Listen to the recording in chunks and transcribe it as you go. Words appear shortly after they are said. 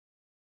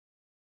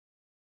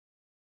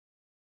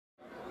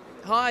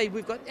Hi,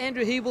 we've got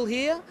Andrew Hiebl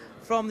here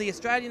from the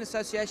Australian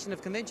Association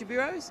of Convention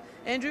Bureaus.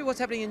 Andrew, what's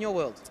happening in your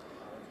world?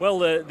 Well,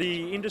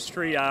 the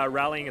industry are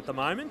rallying at the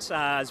moment.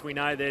 As we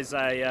know, there's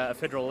a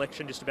federal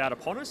election just about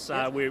upon us.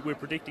 Yep. We're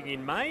predicting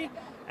in May,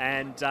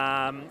 and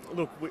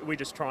look, we're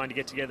just trying to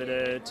get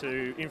together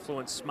to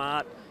influence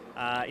smart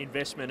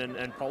investment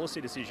and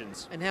policy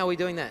decisions. And how are we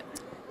doing that?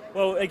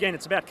 Well, again,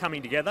 it's about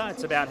coming together.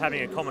 It's about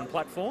having a common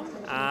platform.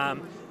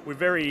 We're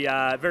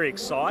very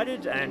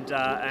excited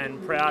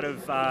and proud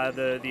of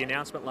the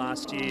announcement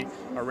last year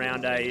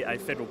around a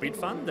federal bid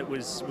fund that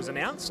was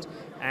announced,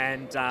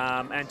 and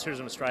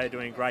Tourism Australia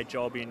doing a great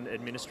job in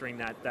administering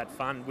that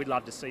fund. We'd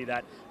love to see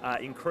that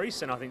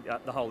increase, and I think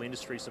the whole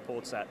industry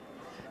supports that.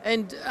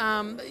 And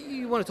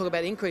you want to talk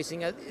about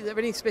increasing. Are there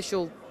any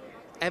special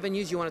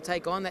avenues you want to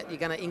take on that you're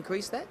going to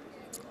increase that?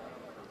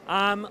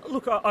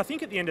 Look, I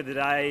think at the end of the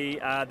day,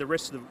 the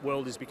rest of the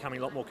world is becoming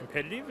a lot more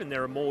competitive, and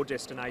there are more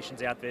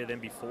destinations out there than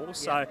before.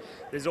 So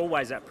there's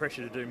always that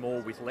pressure to do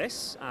more with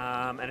less,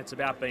 and it's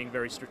about being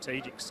very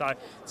strategic. So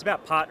it's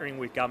about partnering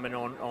with government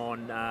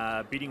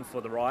on bidding for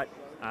the right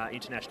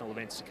international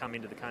events to come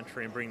into the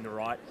country and bring the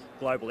right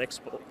global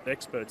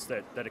experts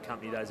that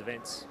accompany those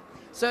events.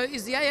 So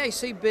is the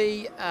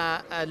AACB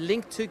a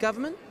link to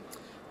government?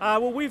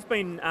 Well, we've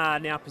been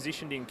now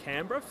positioned in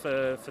Canberra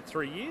for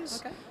 3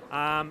 years. Okay.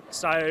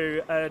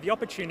 So the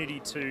opportunity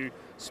to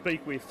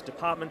speak with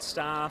department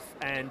staff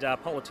and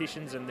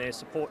politicians and their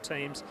support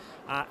teams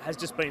has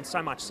just been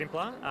so much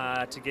simpler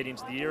to get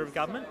into the ear of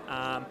government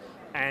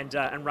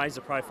and raise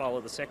the profile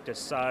of the sector.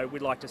 So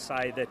we'd like to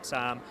say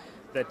that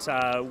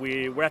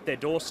we're at their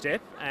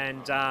doorstep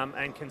and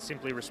can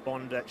simply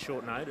respond at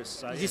short notice.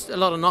 So, just a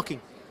lot of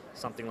knocking.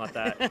 Something like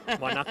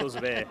that. My knuckles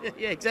are bare.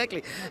 Yeah,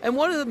 exactly. And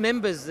what are the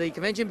members, the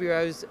convention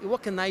bureaus,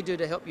 what can they do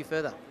to help you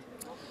further?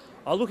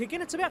 Oh, look,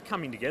 again, it's about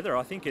coming together.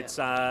 I think it's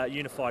a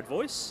unified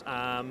voice,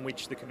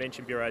 which the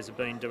convention bureaus have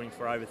been doing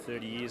for over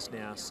 30 years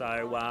now.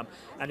 So,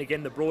 and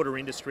again, the broader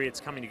industry, it's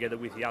coming together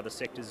with the other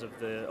sectors of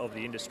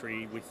the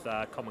industry with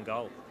common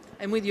goal.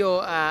 And with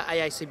your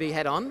AACB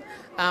hat on,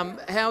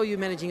 how are you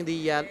managing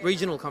the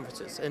regional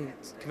conferences and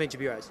convention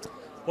bureaus?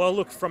 Well,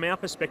 look, from our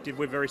perspective,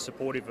 we're very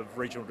supportive of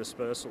regional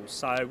dispersal.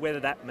 So whether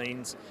that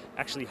means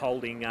actually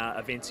holding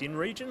events in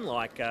region,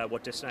 like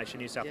what Destination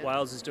New South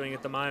Wales is doing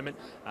at the moment,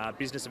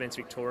 Business Events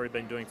Victoria have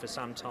been doing for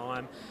some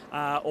time,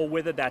 or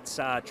whether that's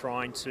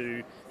trying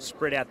to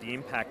spread out the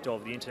impact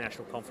of the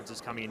international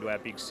conferences coming into our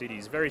big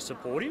cities, very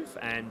supportive,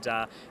 and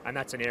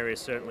that's an area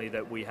certainly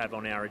that we have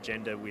on our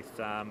agenda with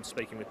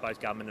speaking with both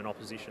government and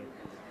opposition.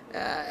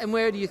 And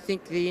where do you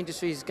think the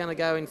industry is going to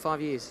go in 5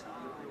 years?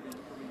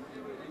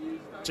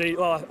 Gee,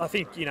 well, I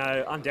think,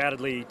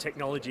 undoubtedly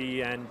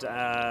technology and,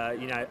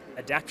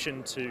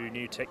 adaptation to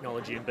new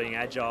technology and being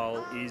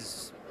agile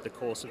is the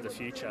course of the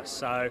future.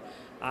 So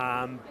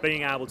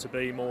being able to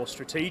be more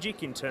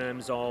strategic in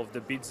terms of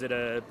the bids that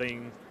are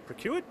being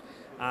procured,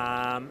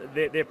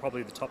 they're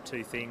probably the top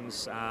two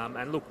things.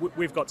 And look,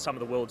 we've got some of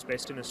the world's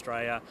best in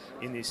Australia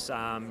in this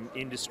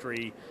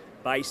industry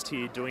based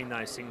here doing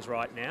those things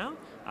right now.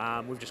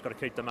 We've just got to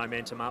keep the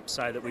momentum up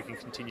so that we can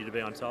continue to be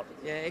on top.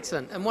 Yeah,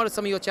 excellent. And what are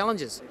some of your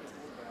challenges?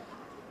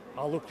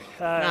 Oh, look.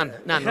 None,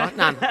 right?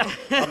 None.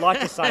 I'd like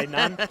to say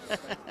none.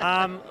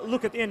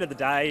 Look, at the end of the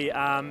day,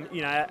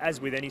 as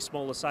with any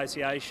small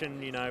association,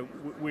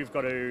 we've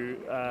got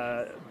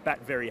to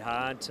bat very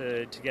hard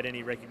to get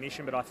any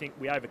recognition, but I think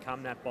we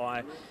overcome that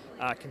by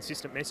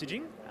consistent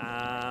messaging.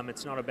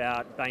 It's not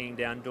about banging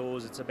down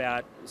doors, it's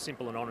about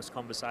simple and honest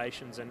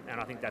conversations, and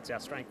I think that's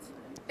our strength.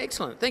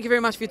 Excellent. Thank you very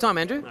much for your time,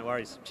 Andrew. No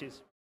worries.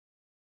 Cheers.